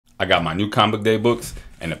I got my new Comic Book Day books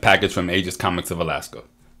and a package from Aegis Comics of Alaska.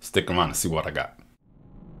 Stick around and see what I got.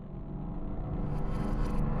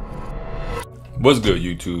 What's good,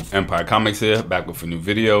 YouTube? Empyre Comics here, back with a new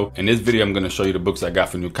video. In this video, I'm going to show you the books I got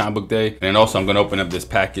for New Comic Book Day. And then also, I'm going to open up this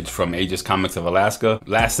package from Aegis Comics of Alaska.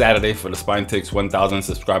 Last Saturday, for the Spine Ticks 1,000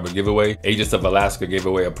 subscriber giveaway, Aegis of Alaska gave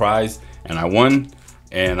away a prize, and I won.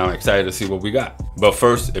 And I'm excited to see what we got. But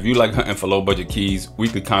first, if you like hunting for low budget keys,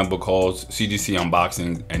 weekly comic book hauls, CGC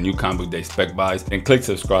unboxing, and New Comic Book Day spec buys, then click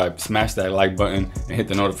subscribe, smash that like button, and hit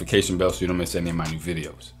the notification bell so you don't miss any of my new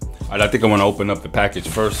videos. All right, I think I want to open up the package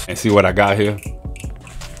first and see what I got here.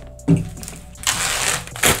 All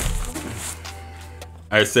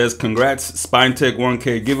right, it says, congrats, Spine Tech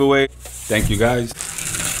 1K giveaway. Thank you, guys.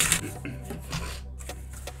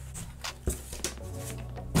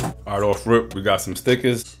 All right, off rip, we got some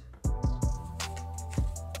stickers.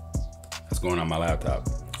 That's going on my laptop.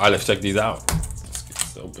 All right, let's check these out. Let's get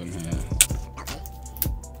this open here.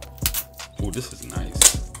 Oh, this is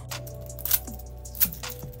nice.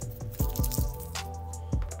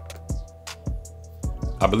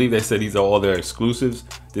 I believe they said these are all their exclusives.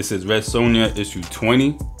 This is Red Sonja issue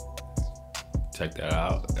 20. Check that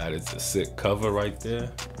out. That is a sick cover right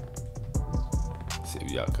there. Let's see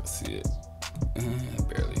if y'all can see it.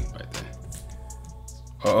 Barely, right there.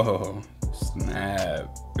 Oh,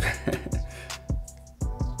 snap.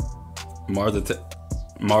 Mars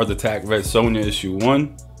Attack Red Sonja issue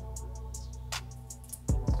 1.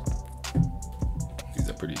 These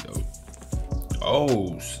are pretty dope.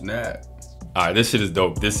 Oh, snap. All right, this shit is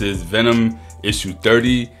dope. This is Venom issue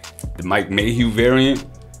 30, the Mike Mayhew variant.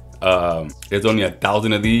 There's only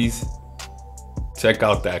 1,000 of these. Check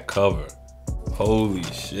out that cover. Holy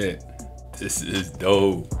shit. This is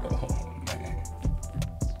dope. Oh, man.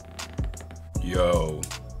 Yo.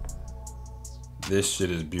 This shit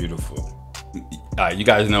is beautiful. All right, you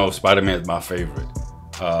guys know Spider-Man is my favorite.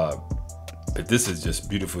 But this is just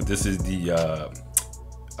beautiful. This is the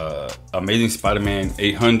Amazing Spider-Man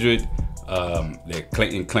 800. The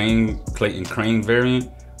Clayton Crane variant.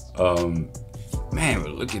 Man,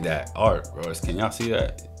 but look at that art, bro. Can y'all see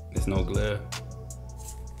that? There's no glare.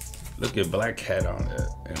 Look at Black Cat on that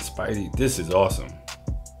and Spidey. This is awesome.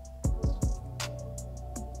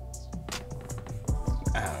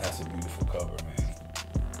 Ah, that's a beautiful cover, man.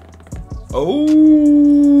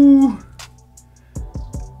 Oh.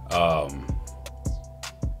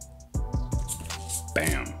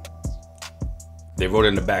 Bam. They wrote it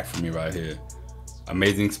in the back for me right here.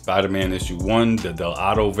 Amazing Spider-Man issue 1, the Del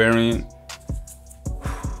Otto variant.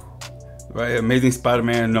 Right here, Amazing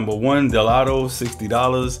Spider-Man number 1, Del Otto,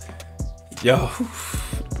 $60. Yo,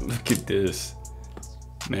 look at this.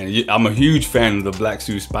 Man, I'm a huge fan of the Black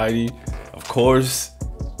Suit Spidey, of course.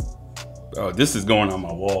 Bro, this is going on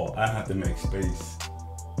my wall. I have to make space.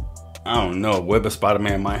 I don't know, where the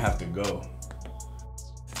Spider-Man might have to go.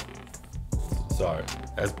 Sorry,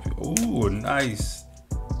 that's, ooh, nice.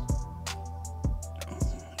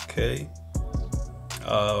 Okay.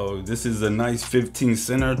 Oh, this is a nice 15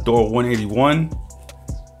 center, Thor 181.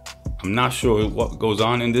 I'm not sure what goes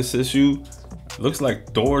on in this issue. Looks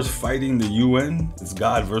like Thor's fighting the UN. It's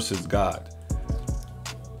God versus God.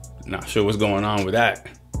 Not sure what's going on with that,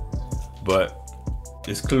 but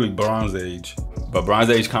it's clearly Bronze Age. But Bronze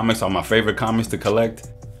Age comics are my favorite comics to collect.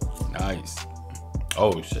 Nice.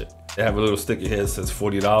 Oh shit. They have a little sticker here that says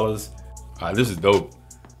 $40. All right, this is dope.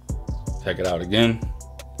 Check it out again.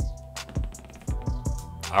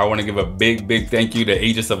 I want to give a big thank you to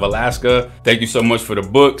Aegis of Alaska. Thank you so much for the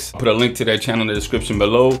books. I'll put a link to their channel in the description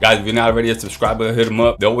below. Guys, if you're not already a subscriber, hit them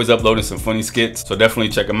up. They're always uploading some funny skits, so definitely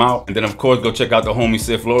check them out. And then of course, go check out the homie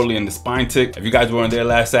Sif Lorley and the Spine Tick. If you guys weren't there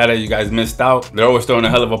last Saturday, you guys missed out. They're always throwing a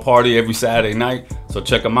hell of a party every Saturday night, so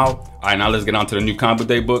check them out. All right, now let's get on to the New Comic Book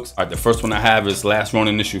Day books. All right, the first one I have is Last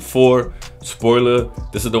Ronin issue 4. Spoiler,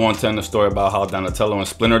 this is the one telling the story about how Donatello and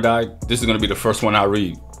Splinter died. This is gonna be the first one I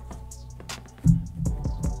read.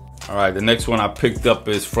 All right, the next one I picked up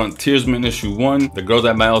is Frontiersman issue 1. The girls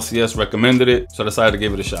at my LCS recommended it, so I decided to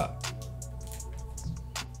give it a shot.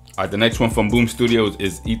 All right, the next one from Boom Studios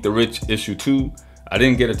is Eat the Rich issue 2. I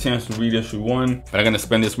didn't get a chance to read issue 1, but I'm gonna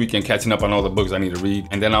spend this weekend catching up on all the books I need to read.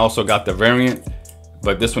 And then I also got the variant,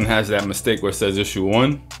 but this one has that mistake where it says issue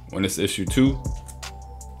 1 when it's issue 2.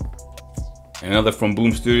 Another from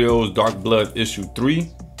Boom Studios, Dark Blood issue 3.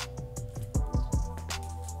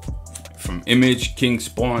 From Image, King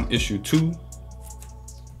Spawn issue 2.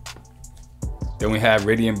 Then we have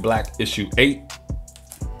Radiant Black issue 8.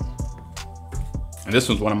 And this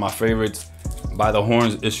one's one of my favorites, By the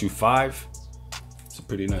Horns issue 5. It's a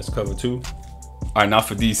pretty nice cover too. All right, now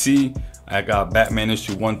for DC, I got Batman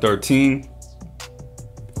issue 113.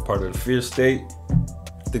 part of the Fear State.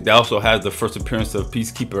 I think that also has the first appearance of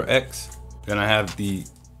Peacekeeper X. Then I have the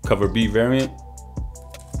cover B variant.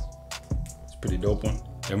 It's a pretty dope one.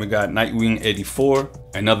 Then we got Nightwing 84,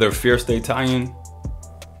 another Fear State tie-in.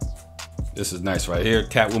 This is nice right here.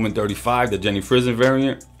 Catwoman 35, the Jenny Prison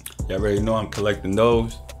variant. You already know I'm collecting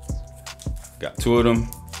those. Got 2 of them.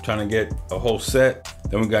 Trying to get a whole set.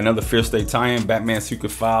 Then we got another Fear State tie-in, Batman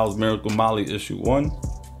Secret Files, Miracle Molly issue 1.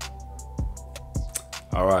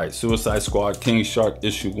 All right, Suicide Squad King Shark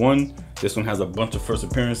issue 1. This one has a bunch of first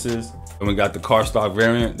appearances. And we got the car stock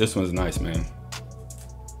variant. This one's nice, man.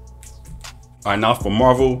 All right, now for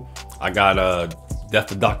Marvel, I got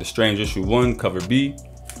Death of Doctor Strange issue 1, cover B,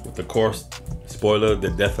 with the course spoiler, the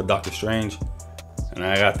Death of Doctor Strange. And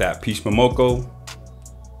I got that Peach Momoko.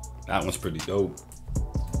 That one's pretty dope.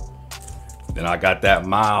 Then I got that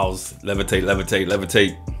Miles Levitate, Levitate,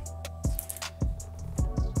 Levitate.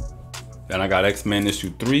 Then I got X-Men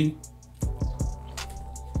issue 3.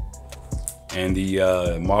 And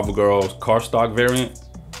the Marvel Girls car stock variant.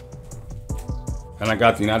 And I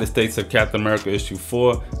got the United States of Captain America issue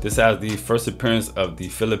 4. This has the first appearance of the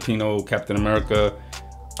Filipino Captain America.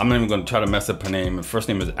 I'm not even gonna try to mess up her name. Her first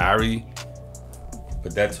name is Ari,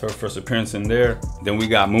 but that's her first appearance in there. Then we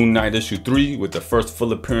got Moon Knight issue 3 with the first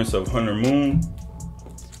full appearance of Hunter Moon.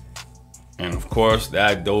 And of course,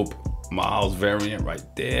 that dope Miles variant right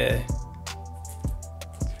there.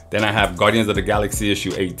 Then I have Guardians of the Galaxy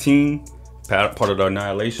issue 18, part of the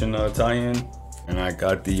Annihilation tie-in. And I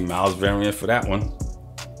got the Miles variant for that one.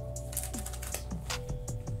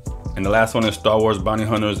 And the last one is Star Wars Bounty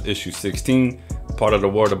Hunters issue 16, part of the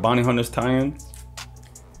War of the Bounty Hunters tie-in.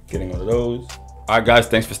 Getting one of those. Alright guys,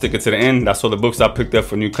 thanks for sticking to the end. That's all the books I picked up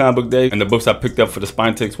for New Comic Book Day and the books I picked up for the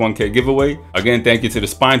Spine Ticks 1K giveaway. Again, thank you to the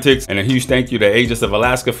Spine Ticks and a huge thank you to Aegis of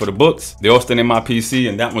Alaska for the books. They all stand in my PC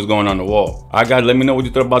and that one's going on the wall. Alright guys, let me know what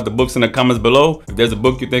you thought about the books in the comments below. If there's a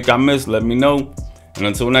book you think I missed, let me know. And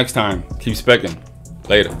until next time, keep specking.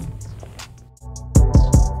 Later.